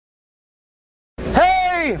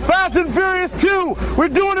Hey, Fast and Furious 2. We're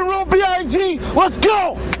doing it real B.I.G. Let's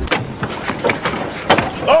go.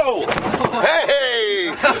 Oh,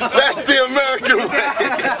 hey, that's the American way.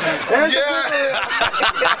 Yeah.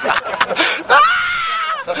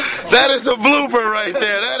 That is a blooper right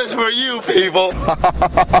there. That is for you people.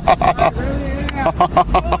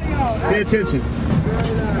 Pay attention.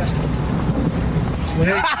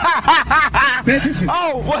 Pay attention.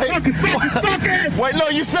 Oh, wait. Focus. Wait, no,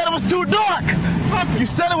 you said it was too dark. You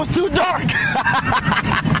said it was too dark.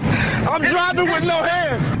 I'm driving with no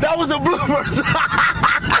hands. That was a bloopers.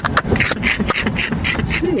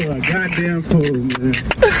 You are a goddamn fool, man.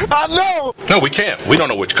 I know. No, we can't. We don't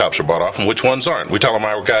know which cops are bought off and which ones aren't. We tell them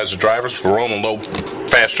our guys are drivers for rolling low,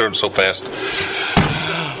 faster, and so fast.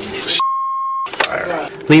 Fire.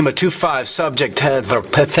 Lima 2-5, subject Heather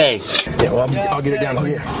Pepe. Yeah, well, I'll get it down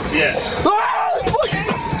here. Yeah.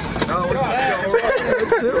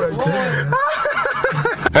 That's it right there.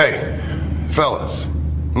 Hey, fellas.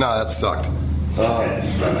 Nah, that sucked.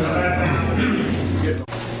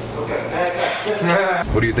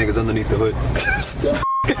 What do you think is underneath the hood?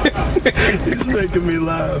 It's making me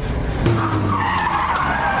laugh.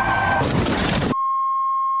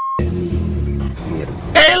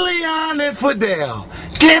 Eliane Fidel,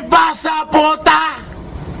 ¿qué pasa, pota?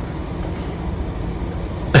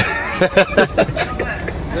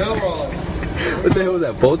 What the hell was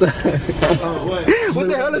that, Pota? What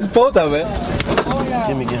the hell is Pota, man?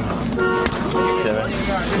 Gimme. Okay,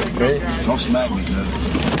 ready? Don't smack me, man.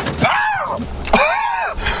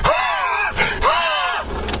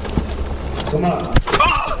 Come on.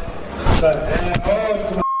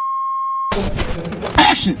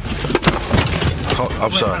 Action. Oh,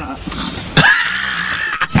 I'm sorry.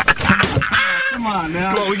 Come on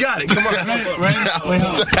now. Come on, we got it. Come on. Ready? Wait,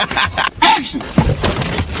 hold on. Action.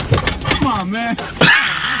 Come on, man.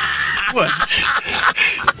 What?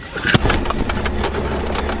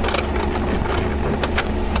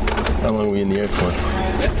 How long were we in the air for?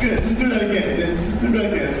 That's good. Just do that again. Just do that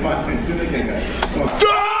again. It's fine. Do that again, guys. Come on.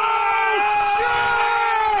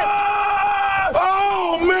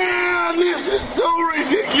 Oh, man, this is so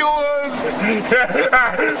ridiculous.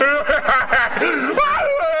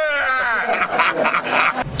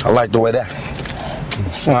 I like the way that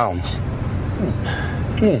sounds.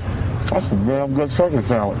 That's a damn good turkey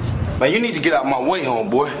sandwich. Man, you need to get out of my way,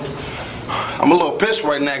 homeboy. I'm a little pissed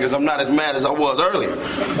right now because I'm not as mad as I was earlier.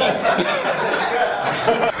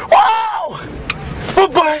 Wow!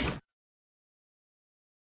 Bye-bye.